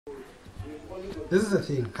This is a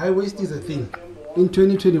thing. High waist is a thing. In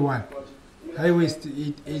 2021, high waist,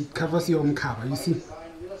 it covers your cover, you see?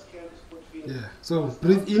 Yeah. So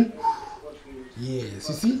breathe in. Yes,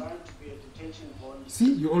 you see?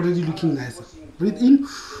 See, you're already looking nicer. Breathe in.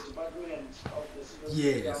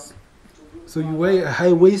 Yes. So you wear a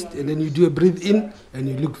high waist and then you do a breathe in and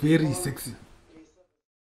you look very sexy.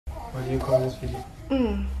 What do you call this video?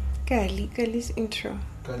 Kaeli's intro.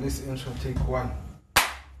 Kaeli's intro, take one.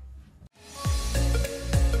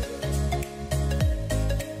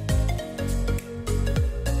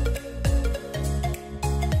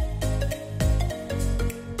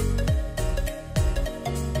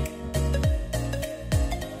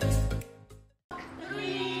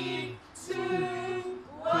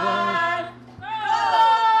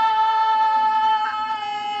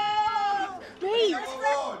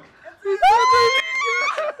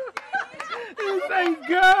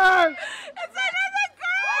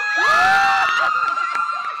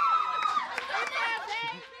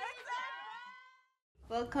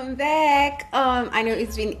 Welcome back. I know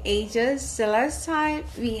it's been ages. The last time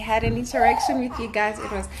we had an interaction with you guys,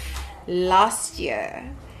 it was last year.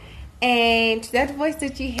 And that voice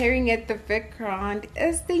that you're hearing at the background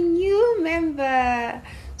is the new member.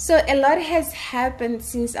 So a lot has happened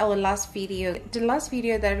since our last video. The last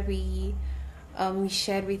video that we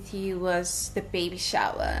shared with you was the baby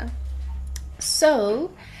shower.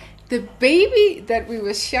 So the baby that we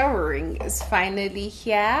were showering is finally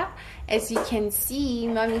here. As you can see,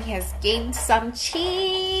 mommy has gained some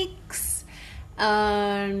cheeks,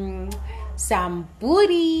 some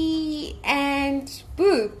booty and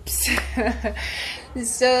boobs.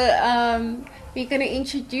 So we're gonna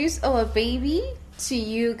introduce our baby to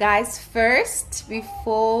you guys first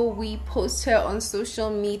before we post her on social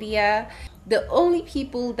media. The only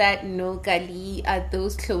people that know Gali are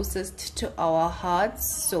those closest to our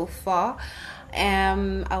hearts so far.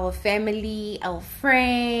 Our family, our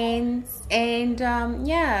friends, and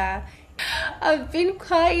yeah, I've been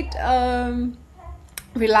quite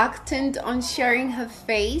reluctant on sharing her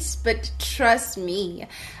face, but trust me,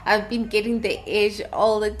 I've been getting the edge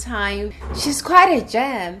all the time. She's quite a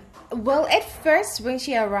gem. Well, at first when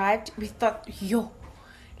she arrived, we thought, yo,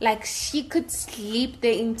 like she could sleep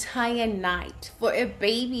the entire night. For a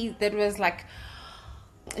baby that was like,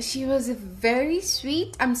 she was very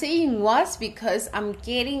sweet. I'm saying was because I'm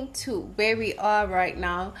getting to where we are right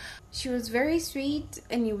now. She was very sweet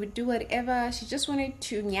and you would do whatever. She just wanted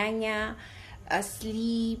to nyanya,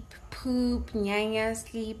 sleep, poop, nyanya,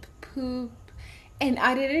 sleep, poop. And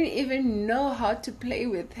I didn't even know how to play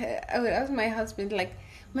with her. I would ask my husband, like,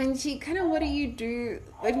 Manji, kind of what do you do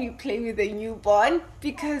when you play with a newborn?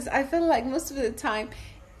 Because I felt like most of the time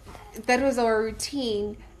that was our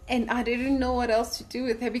routine. And I didn't know what else to do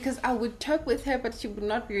with her because I would talk with her, but she would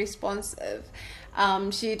not be responsive.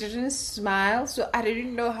 She didn't smile, so I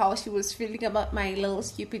didn't know how she was feeling about my little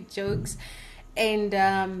stupid jokes. And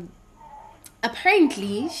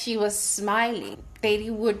apparently, she was smiling. Daddy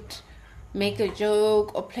would make a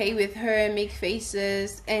joke or play with her, make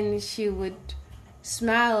faces, and she would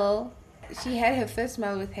smile. She had her first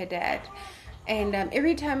smile with her dad. And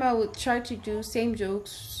every time I would try to do same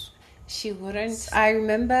jokes, she wouldn't. I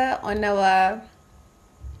remember on our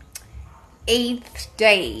 8th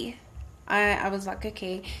day, I was like,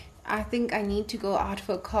 okay, I think I need to go out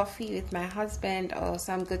for coffee with my husband or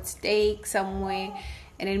some good steak somewhere.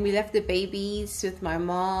 And then we left the babies with my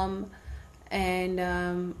mom. And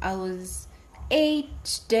I was 8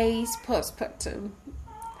 days postpartum.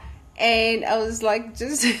 And I was like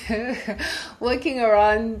just walking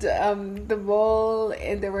around the mall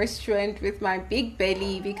and the restaurant with my big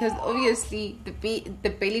belly, because obviously the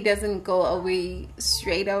belly doesn't go away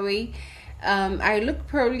straight away. I looked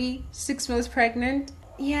probably 6 months pregnant.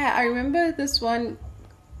 Yeah, I remember this one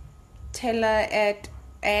teller at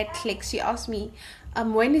Click. She asked me,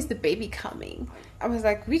 when is the baby coming? I was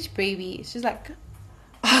like, which baby? She's like,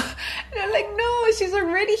 and I'm like, no, she's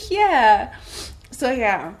already here. So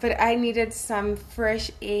yeah, but I needed some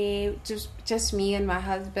fresh air, just me and my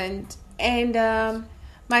husband. And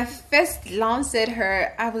my first glance at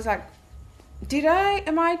her, I was like,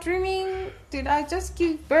 am I dreaming? Did I just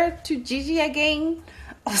give birth to Gigi again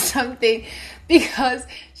or something? Because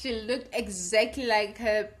she looked exactly like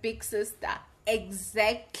her big sister,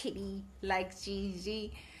 exactly like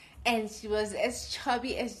Gigi. And she was as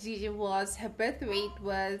chubby as Gigi was. Her birth weight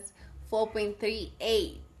was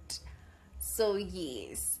 4.38. So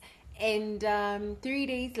yes, and 3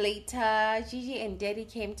 days later, Gigi and Daddy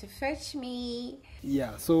came to fetch me.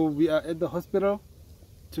 Yeah, so we are at the hospital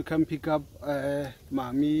to come pick up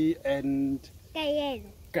Mami and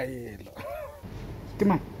Kaelo. Kaelo.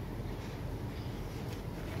 Come on.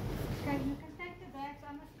 You can take the bags.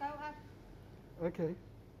 I must go up. Okay.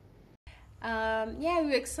 Yeah, we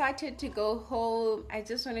were excited to go home. I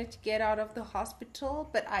just wanted to get out of the hospital,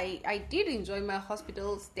 but I did enjoy my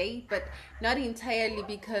hospital stay, but not entirely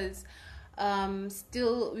because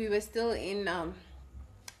we were still in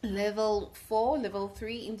level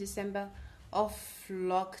 3 in December of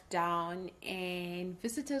lockdown, and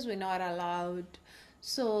visitors were not allowed.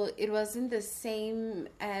 So it wasn't the same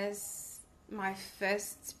as my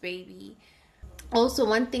first baby. Also,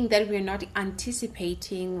 one thing that we're not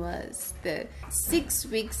anticipating was the 6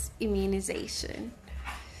 weeks immunization.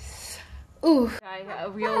 Ooh.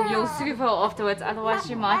 Okay, you'll soothe her afterwards, otherwise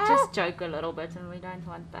she might just choke a little bit and we don't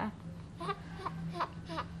want that.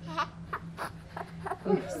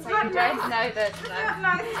 So you don't know that, no.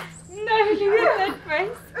 No, look at that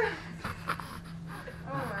face.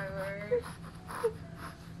 Oh my word.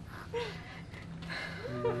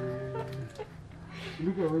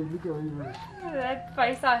 Look away. That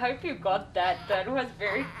face, I hope you got that. That was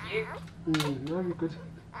very cute. Very good.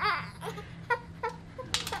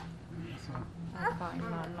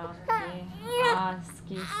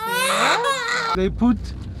 They put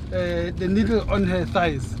the needle on her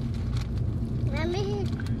thighs. Mommy,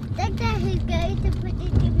 Doctor, he's going to put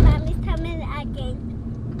it in Mommy's tummy again.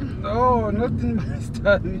 No, not in my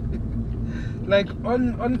tummy. Like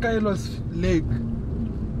on Kaelo's leg.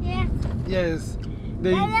 Yes. Yes.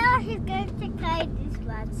 Now he's going to cry this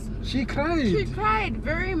once. She cried. She cried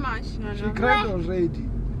very much. No, She cried already.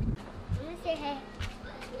 Let me say hey.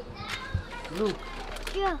 Look.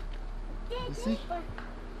 Sure. You see?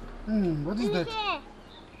 What is that?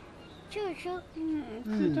 Sure. It's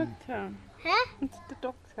the doctor. Huh? It's the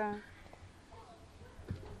doctor.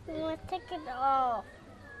 We must take it off.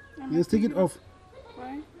 Let's take it off.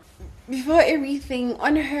 Why? Before everything,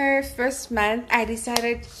 on her first month, I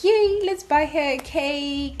decided, yay, let's buy her a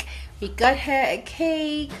cake. We got her a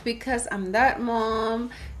cake because I'm that mom.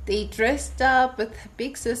 They dressed up with her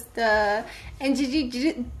big sister, and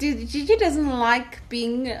Gigi doesn't like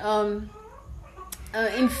being in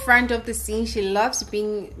front of the scene. She loves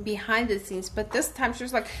being behind the scenes, but this time she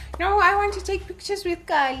was like, no, I want to take pictures with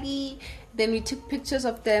Kali. Then we took pictures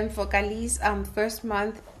of them for Kali's first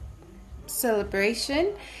month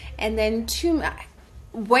celebration, and then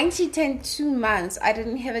when she turned 2 months, I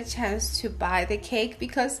didn't have a chance to buy the cake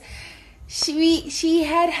because she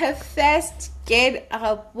had her first get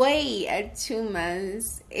away at 2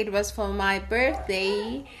 months. It was for my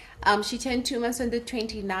birthday. She turned 2 months on the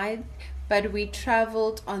 29th, but we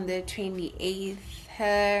traveled on the 28th.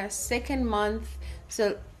 Her second month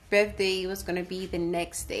so birthday was gonna be the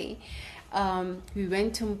next day. We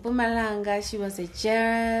went to Mpumalanga. She was a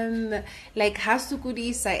gem, like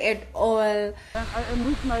Hasukudisa at all. I am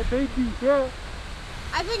with my baby here.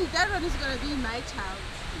 I think that one is gonna be my child.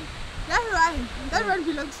 That one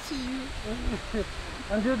belongs to you.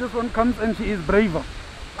 Until this one comes and she is braver.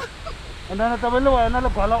 And then another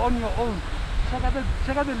bala on your own.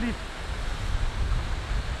 Check out the leaf.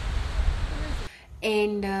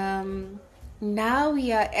 And now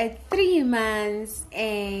we are at 3 months,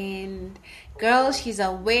 and girl, she's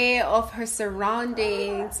aware of her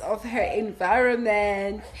surroundings, of her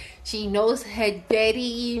environment. She knows her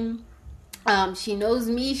daddy. She knows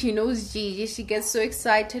me. She knows Gigi. She gets so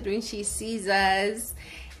excited when she sees us,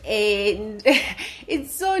 and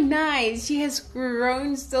it's so nice. She has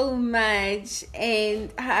grown so much,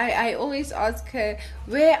 and I always ask her,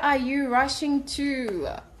 where are you rushing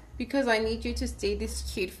to? Because I need you to stay this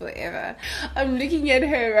cute forever. I'm looking at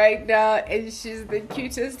her right now, and she's the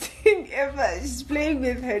cutest thing ever. She's playing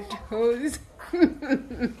with her toes.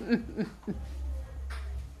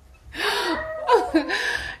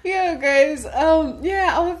 Yeah, guys.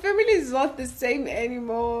 Yeah, our family is not the same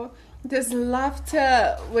anymore. There's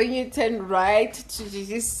laughter when you turn right to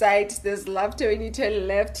Gigi's side. There's laughter when you turn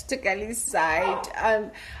left to Kali's side.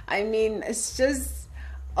 I mean, it's just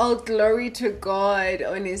all glory to God.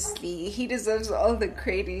 Honestly, He deserves all the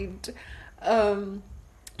credit.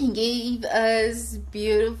 He gave us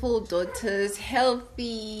beautiful daughters,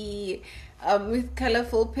 healthy, with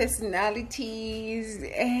colorful personalities,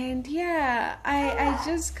 and yeah, I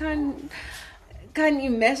just can't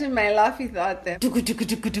imagine my life without them.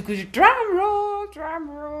 Drum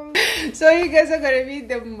roll. So you guys are gonna be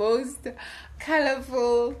the most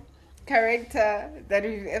colorful character that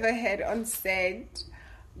we've ever had on set.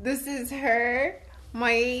 This is her,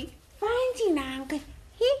 my fine uncle.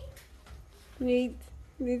 Wait,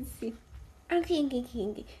 let's see. Uncle.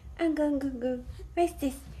 What's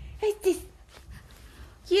this?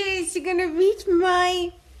 Yes, you're gonna meet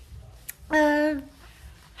my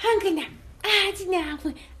uncle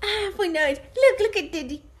now. Look at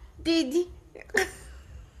daddy. Did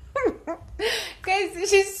guys,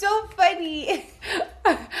 she's so funny.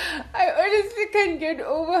 I honestly can't get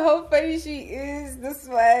over how funny she is. This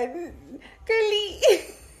one, Kali.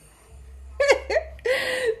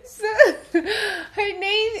 So her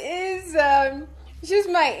name is she's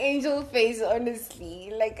my angel face.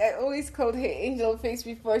 Honestly, like I always called her angel face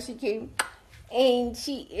before she came, and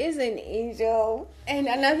she is an angel. And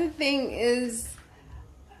another thing is,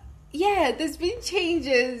 yeah, there's been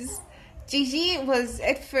changes. Gigi was,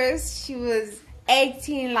 at first, she was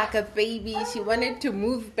acting like a baby. She wanted to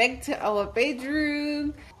move back to our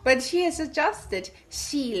bedroom, but she has adjusted.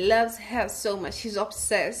 She loves her so much. She's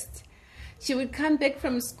obsessed. She would come back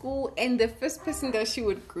from school, and the first person that she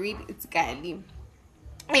would greet is Kaelo.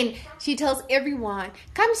 And she tells everyone,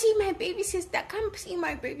 come see my baby sister, come see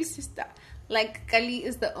my baby sister. Like, Kaelo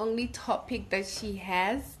is the only topic that she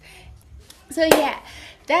has. So yeah,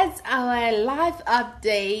 that's our live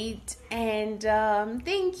update, and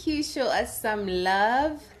thank you. Show us some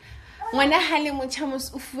love.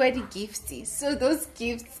 Gifts. So those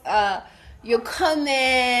gifts are your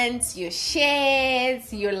comments, your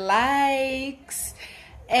shares, your likes,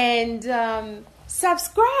 and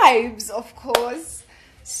subscribes, of course.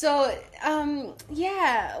 So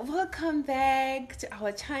yeah, welcome back to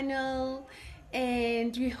our channel,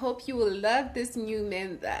 and we hope you will love this new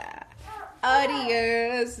member.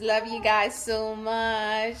 Adios. Love you guys so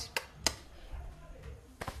much.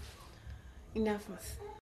 Enough.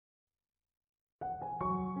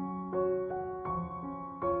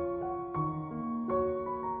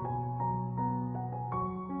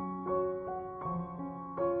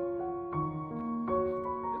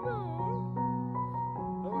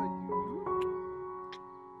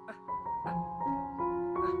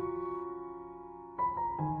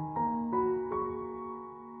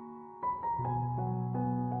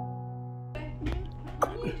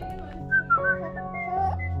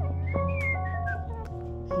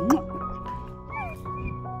 Mwah.